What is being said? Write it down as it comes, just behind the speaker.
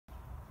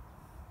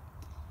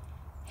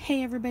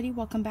Hey everybody,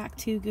 welcome back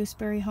to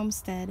Gooseberry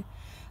Homestead.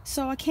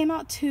 So I came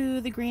out to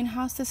the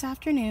greenhouse this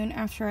afternoon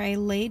after I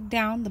laid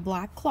down the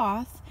black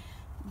cloth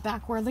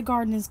back where the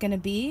garden is going to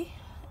be,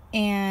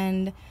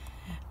 and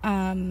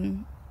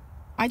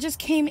I just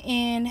came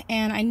in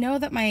and I know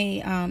that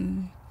my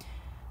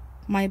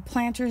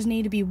planters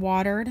need to be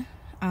watered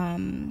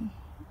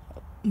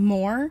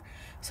more.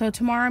 So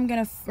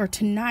tomorrow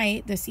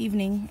tonight, this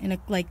evening,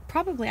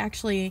 probably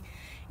actually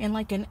in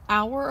like an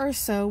hour or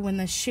so, when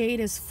the shade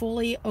is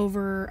fully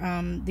over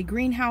the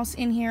greenhouse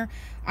in here,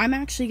 I'm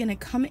actually going to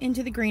come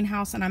into the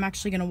greenhouse and I'm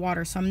actually going to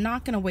water. So I'm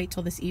not going to wait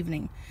till this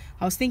evening.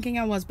 I was thinking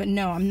I was, but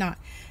no, I'm not,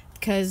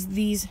 because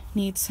these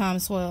need some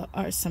soil.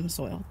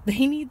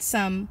 They need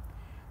some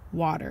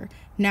water.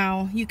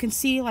 Now you can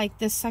see like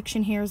this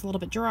section here is a little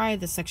bit dry,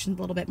 this section's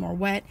a little bit more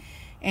wet,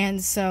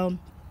 and so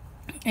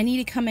I need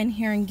to come in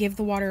here and give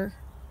the water.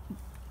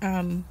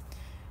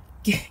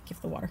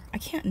 Give the water. I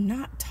can't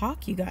not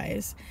talk, you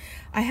guys.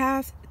 I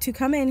have to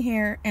come in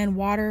here and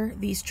water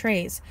these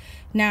trays.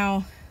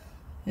 Now,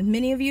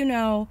 many of you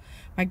know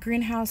my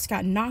greenhouse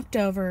got knocked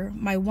over.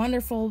 My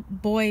wonderful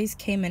boys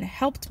came and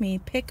helped me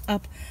pick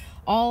up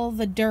all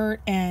the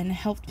dirt and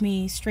helped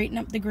me straighten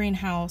up the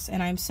greenhouse,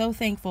 and I'm so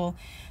thankful.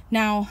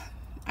 Now,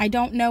 I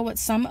don't know what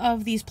some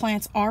of these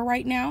plants are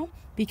right now,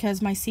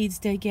 because my seeds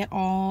did get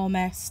all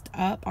messed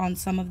up on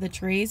some of the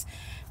trees,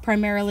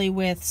 primarily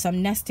with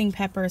some nesting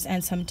peppers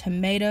and some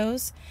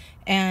tomatoes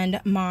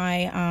and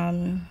my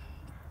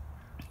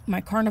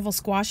my carnival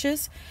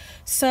squashes.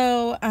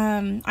 So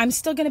I'm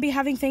still going to be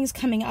having things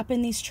coming up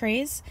in these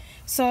trays.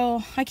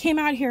 So I came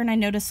out here and I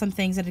noticed some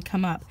things that had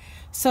come up.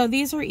 So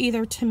these are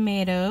either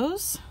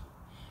tomatoes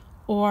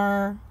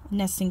or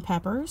nesting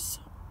peppers,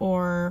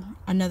 or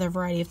another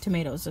variety of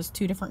tomatoes. There's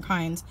two different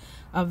kinds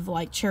of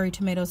like cherry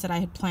tomatoes that I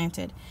had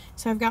planted.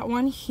 So I've got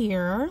one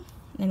here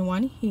and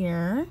one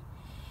here,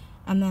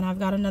 and then I've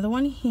got another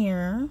one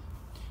here,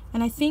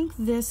 and I think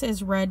this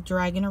is red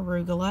dragon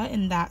arugula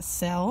in that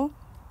cell.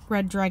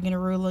 Red dragon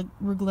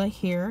arugula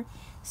here.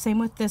 Same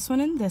with this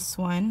one and this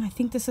one. I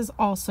think this is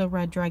also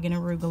red dragon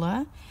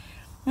arugula.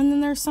 And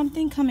then there's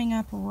something coming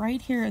up right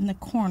here in the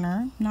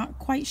corner. Not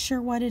quite sure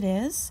what it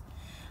is.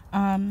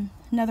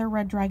 Another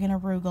red dragon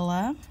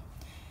arugula.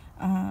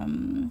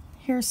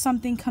 Here's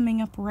something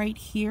coming up right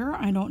here.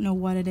 I don't know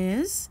what it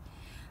is.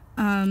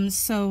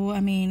 So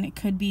I mean, it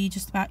could be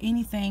just about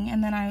anything.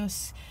 And then I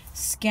was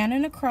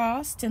scanning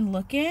across and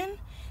looking,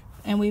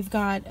 and we've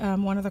got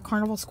one of the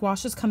carnival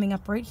squashes coming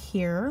up right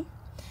here.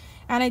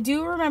 And I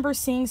do remember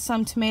seeing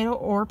some tomato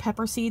or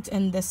pepper seeds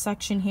in this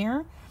section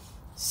here.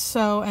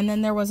 So, and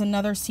then there was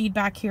another seed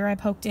back here I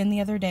poked in the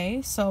other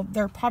day. So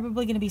there's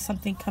probably going to be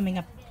something coming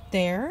up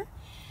there.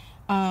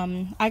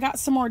 I got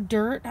some more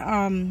dirt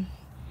out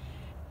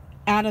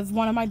of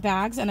one of my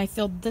bags, and I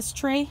filled this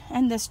tray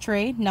and this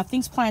tray.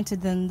 Nothing's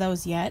planted in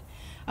those yet.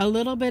 A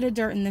little bit of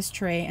dirt in this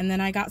tray, and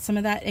then I got some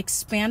of that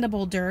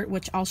expandable dirt,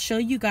 which I'll show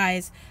you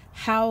guys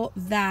how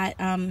that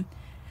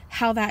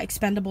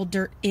expandable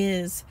dirt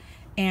is,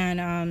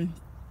 and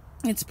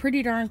it's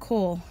pretty darn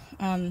cool.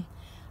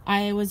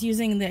 I was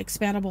using the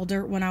expandable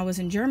dirt when I was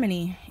in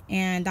Germany,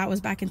 and that was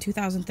back in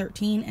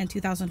 2013 and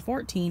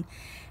 2014.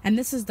 And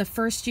this is the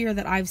first year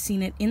that I've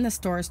seen it in the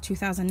stores,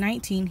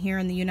 2019, here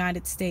in the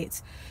United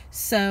States.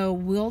 So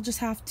we'll just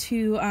have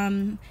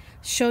to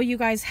show you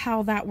guys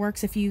how that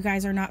works if you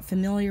guys are not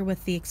familiar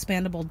with the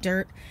expandable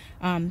dirt.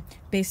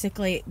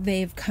 Basically,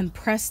 they've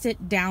compressed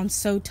it down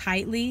so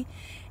tightly,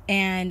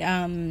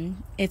 and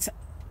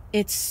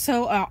it's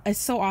so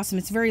awesome.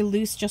 It's very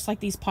loose, just like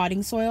these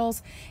potting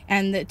soils,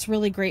 and it's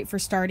really great for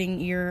starting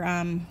your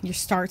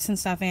starts and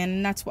stuff in.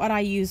 And that's what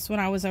I used when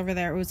I was over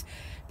there. It was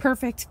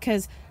perfect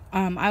because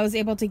I was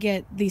able to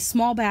get these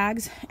small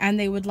bags, and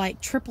they would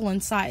like triple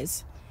in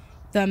size.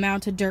 The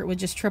amount of dirt would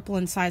just triple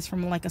in size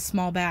from like a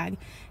small bag.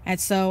 And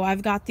so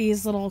I've got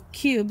these little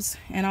cubes,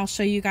 and I'll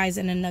show you guys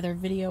in another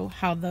video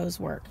how those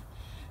work.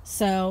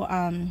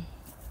 So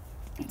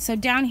so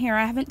down here,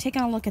 I haven't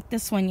taken a look at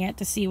this one yet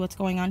to see what's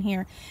going on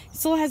here. It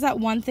still has that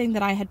one thing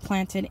that I had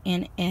planted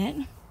in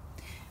it.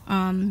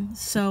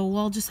 So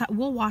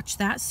we'll watch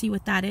that, see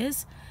what that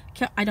is.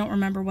 I don't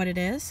remember what it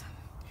is.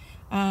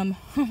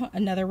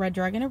 Another red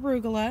dragon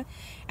arugula.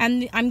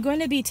 And I'm going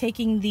to be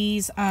taking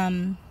these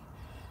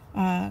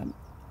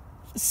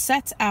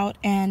sets out,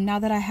 and now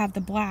that I have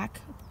the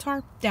black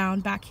tarp down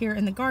back here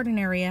in the garden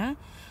area,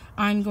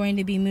 I'm going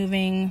to be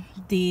moving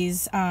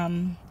these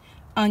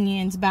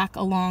onions back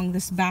along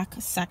this back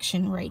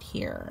section right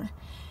here,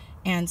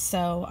 and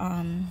so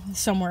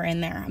somewhere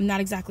in there, I'm not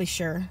exactly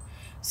sure.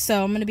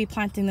 So I'm going to be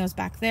planting those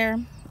back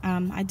there.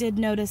 I did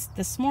notice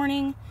this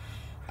morning,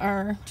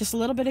 or just a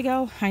little bit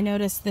ago, I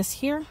noticed this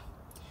here.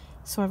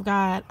 So I've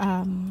got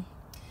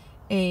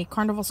a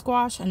carnival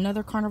squash,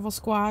 another carnival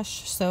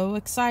squash. So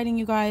exciting,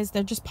 you guys.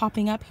 They're just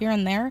popping up here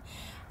and there.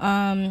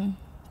 And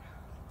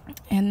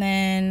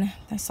then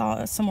I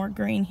saw some more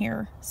green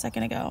here a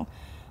second ago.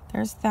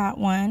 There's that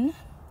one.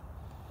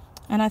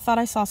 And I thought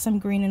I saw some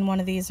green in one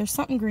of these. There's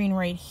something green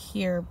right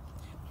here.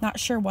 Not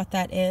sure what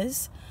that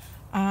is.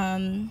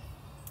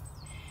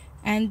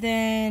 And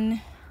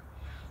then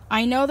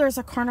I know there's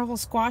a carnival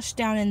squash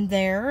down in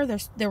there.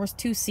 There was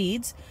 2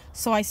 seeds.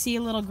 So I see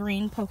a little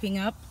green poking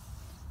up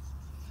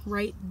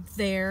right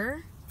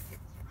there.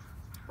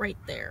 Right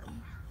there.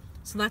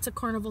 So that's a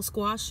carnival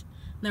squash.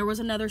 There was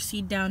another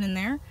seed down in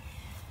there.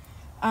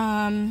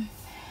 Down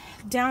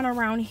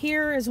around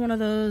here is one of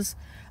those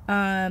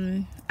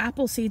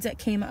apple seeds that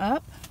came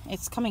up.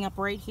 It's coming up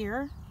right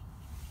here.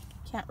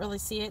 Can't really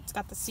see it. It's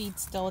got the seed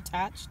still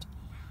attached.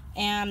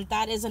 And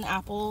that is an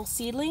apple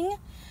seedling.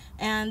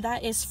 And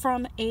that is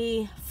from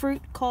a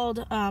fruit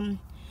called,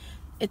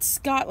 it's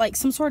got like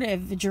some sort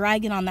of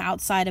dragon on the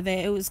outside of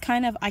it. It was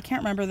kind of, I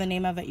can't remember the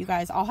name of it, you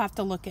guys. I'll have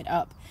to look it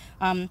up.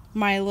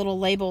 My little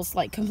label's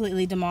like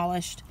completely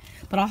demolished,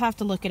 but I'll have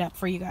to look it up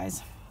for you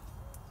guys.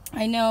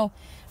 I know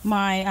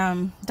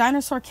my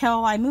dinosaur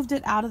kale, I moved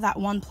it out of that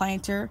one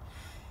planter,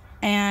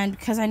 and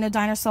because I know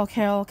dinosaur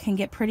kale can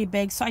get pretty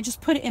big, so I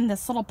just put it in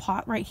this little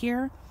pot right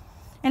here,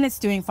 and it's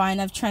doing fine.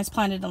 I've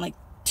transplanted in like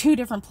 2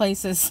 different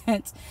places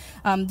since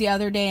the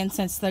other day and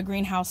since the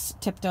greenhouse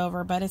tipped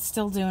over, but it's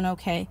still doing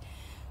okay.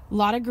 A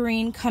lot of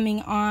green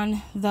coming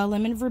on the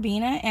lemon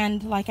verbena,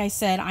 and like I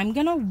said, I'm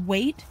gonna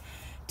wait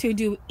to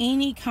do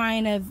any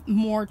kind of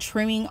more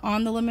trimming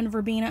on the lemon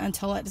verbena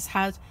until it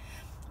has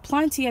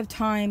plenty of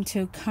time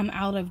to come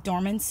out of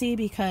dormancy,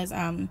 because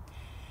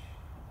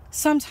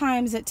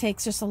sometimes it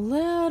takes just a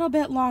little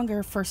bit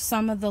longer for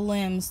some of the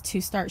limbs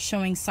to start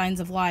showing signs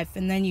of life,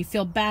 and then you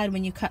feel bad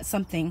when you cut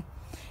something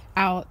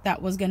out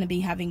that was going to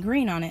be having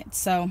green on it.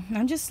 So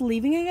I'm just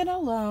leaving it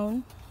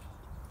alone.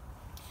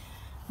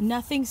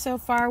 Nothing so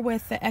far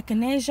with the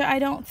echinacea, I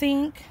don't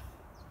think.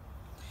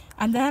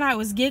 And then I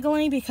was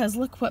giggling because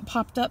look what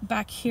popped up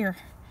back here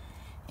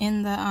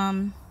in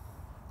the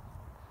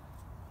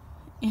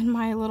in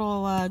my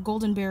little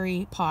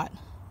goldenberry pot.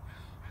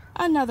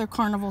 Another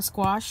carnival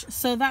squash.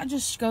 So that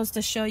just goes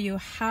to show you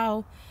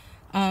how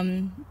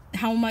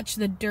much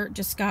the dirt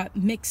just got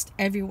mixed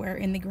everywhere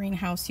in the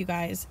greenhouse, you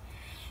guys.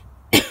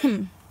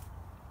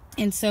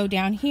 And so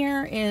down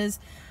here is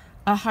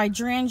a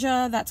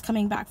hydrangea that's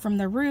coming back from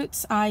the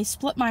roots. I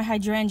split my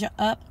hydrangea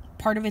up.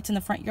 Part of it's in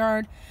the front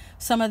yard.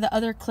 Some of the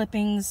other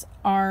clippings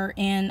are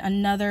in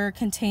another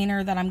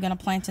container that I'm going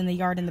to plant in the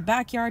yard in the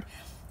backyard.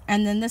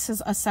 And then this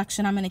is a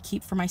section I'm going to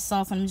keep for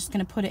myself, and I'm just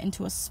going to put it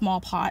into a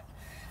small pot.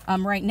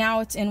 Right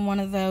now it's in one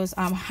of those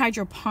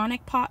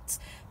hydroponic pots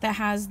that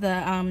has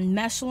the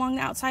mesh along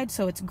the outside,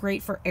 so it's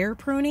great for air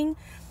pruning.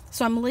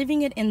 So I'm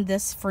leaving it in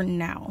this for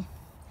now.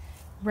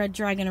 Red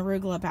dragon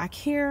arugula back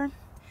here.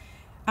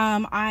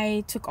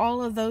 I took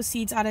all of those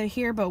seeds out of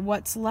here, but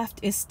what's left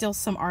is still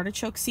some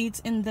artichoke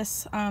seeds in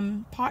this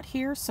pot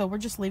here, so we're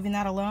just leaving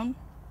that alone.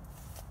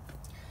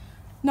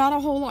 Not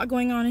a whole lot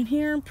going on in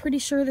here. I'm pretty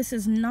sure this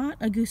is not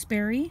a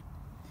gooseberry.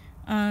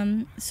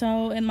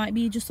 So it might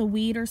be just a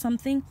weed or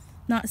something.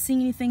 Not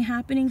seeing anything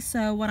happening,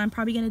 so what I'm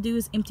probably going to do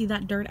is empty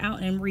that dirt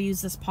out and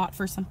reuse this pot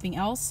for something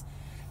else.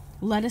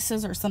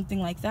 Lettuces or something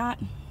like that.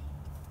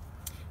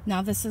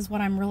 Now this is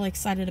what I'm really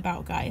excited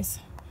about, guys.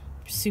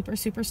 Super,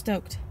 super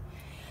stoked.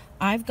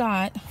 I've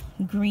got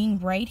green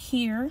right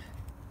here,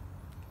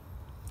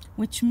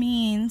 which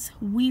means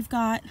we've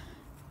got,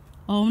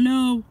 oh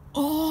no,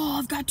 oh,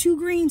 I've got 2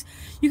 greens.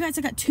 You guys,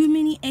 I got 2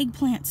 mini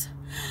eggplants.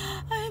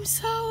 I'm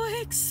so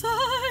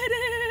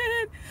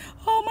excited.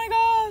 Oh my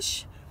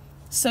gosh.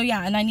 So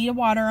yeah, and I need to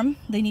water them.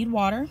 They need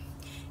water.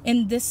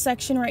 In this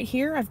section right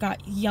here, I've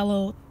got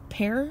yellow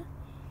pear.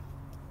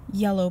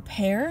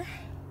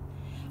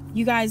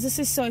 You guys, this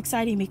is so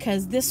exciting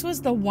because this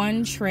was the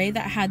one tray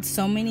that had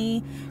so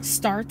many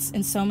starts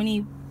and so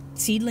many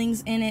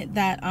seedlings in it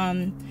that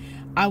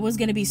I was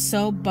going to be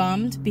so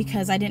bummed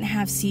because I didn't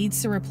have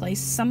seeds to replace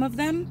some of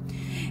them.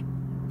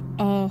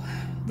 Oh,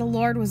 the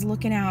Lord was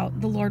looking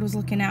out. The Lord was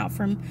looking out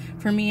for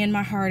me and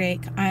my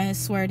heartache. I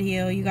swear to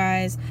you, you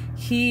guys,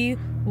 he's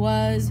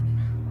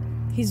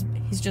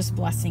just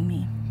blessing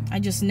me. I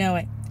just know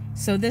it.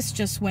 So this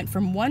just went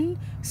from one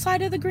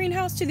side of the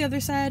greenhouse to the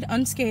other side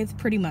unscathed,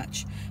 pretty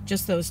much.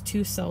 Just those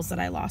 2 cells that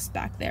I lost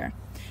back there.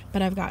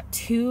 But I've got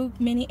 2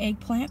 mini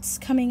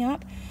eggplants coming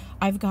up.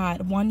 I've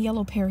got 1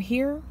 yellow pear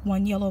here,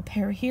 1 yellow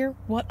pear here.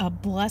 What a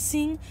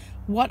blessing.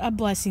 What a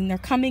blessing. They're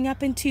coming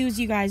up in 2s,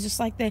 you guys, just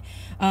like the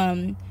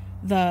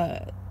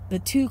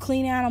 2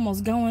 clean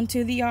animals going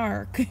to the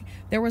ark.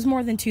 There was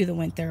more than 2 that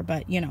went there,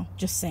 but you know,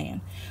 just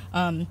saying.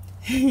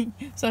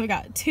 So I've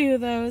got 2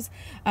 of those.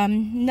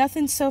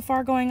 Nothing so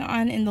far going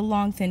on in the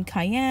long thin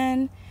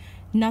cayenne.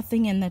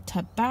 Nothing in the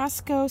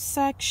Tabasco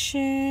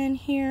section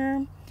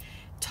here.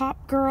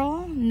 Top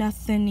girl,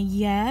 nothing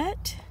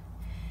yet.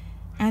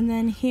 And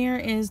then here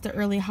is the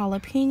early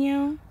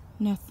jalapeno.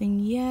 Nothing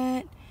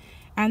yet.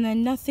 And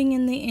then nothing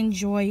in the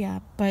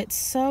Enjoya. But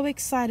so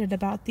excited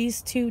about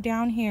these 2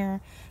 down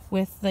here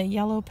with the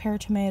yellow pear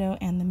tomato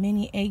and the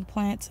mini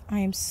eggplant. I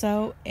am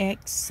so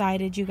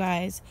excited, you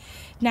guys.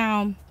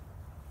 Now,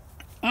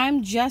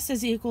 I'm just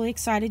as equally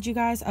excited, you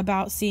guys,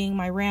 about seeing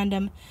my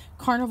random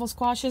carnival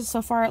squashes.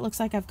 So far, it looks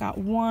like I've got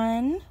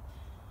 1,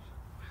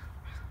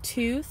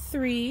 2,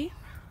 3,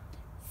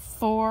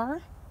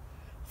 4,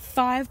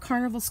 5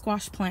 carnival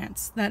squash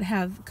plants that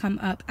have come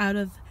up out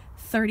of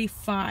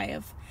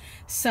 35.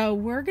 So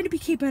we're going to be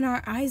keeping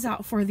our eyes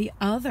out for the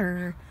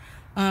other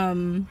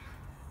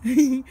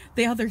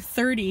the other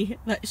 30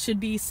 that should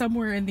be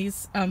somewhere in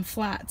these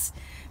flats.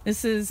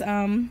 This is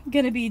going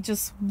to be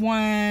just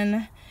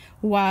one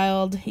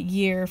wild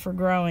year for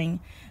growing.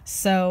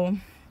 So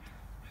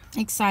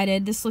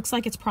excited. This looks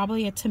like it's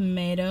probably a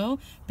tomato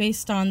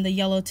based on the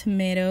yellow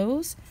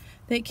tomatoes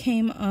that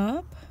came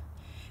up.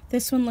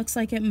 This one looks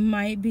like it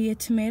might be a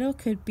tomato. It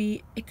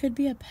could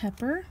be a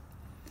pepper.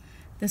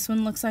 This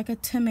one looks like a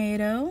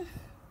tomato.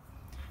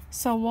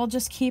 So we'll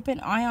just keep an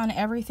eye on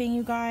everything,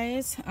 you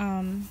guys.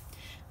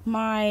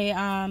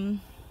 My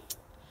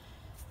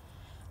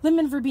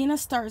lemon verbena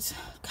starts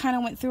kind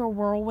of went through a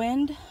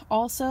whirlwind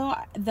also.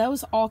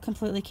 Those all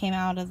completely came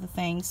out of the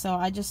thing, so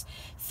I just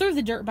threw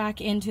the dirt back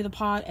into the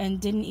pot and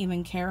didn't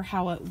even care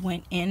how it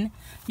went in,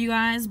 you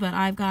guys. But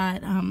I've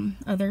got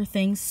other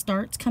things,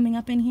 starts coming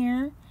up in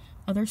here,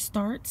 other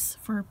starts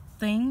for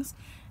things,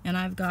 and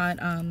I've got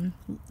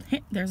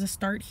there's a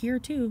start here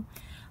too.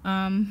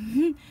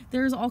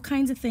 There's all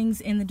kinds of things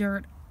in the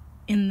dirt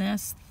in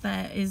this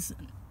that is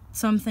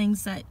some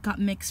things that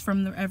got mixed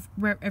from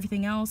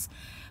everything else,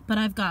 but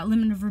I've got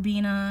lemon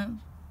verbena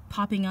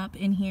popping up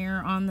in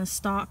here on the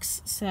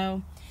stalks.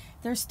 So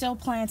there's still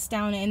plants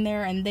down in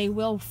there, and they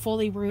will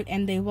fully root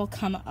and they will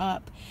come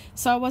up.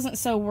 So I wasn't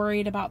so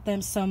worried about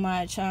them so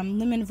much.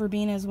 Lemon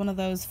verbena is one of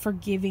those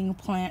forgiving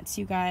plants,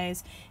 you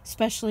guys,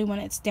 especially when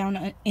it's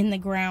down in the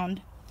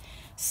ground.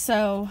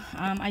 So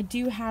I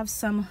do have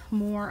some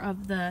more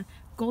of the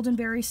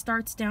goldenberry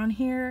starts down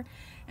here,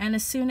 and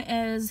as soon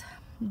as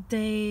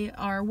they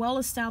are well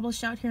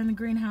established out here in the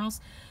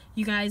greenhouse,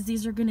 you guys,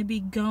 these are going to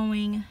be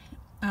going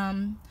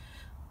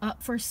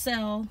up for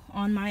sale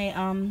on my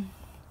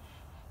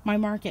my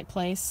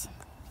marketplace.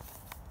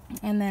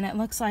 And then it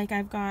looks like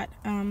I've got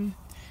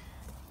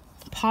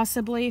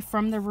possibly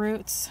from the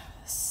roots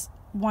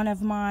one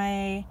of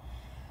my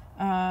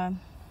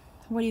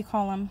what do you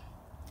call them?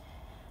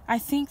 I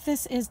think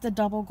this is the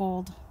double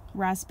gold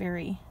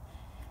raspberry.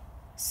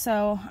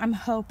 So I'm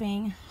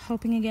hoping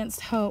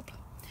against hope.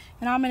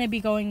 And I'm going to be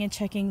going and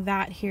checking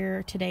that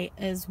here today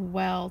as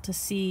well to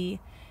see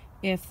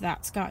if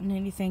that's gotten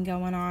anything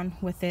going on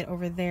with it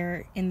over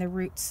there in the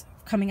roots,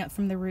 coming up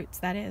from the roots,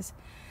 that is.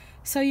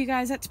 So you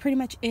guys, that's pretty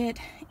much it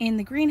in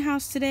the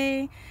greenhouse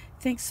today.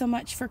 Thanks so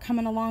much for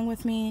coming along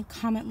with me.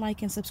 Comment,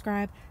 like, and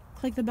subscribe.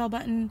 Click the bell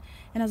button.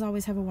 And as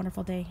always, have a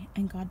wonderful day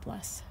and God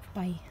bless.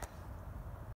 Bye.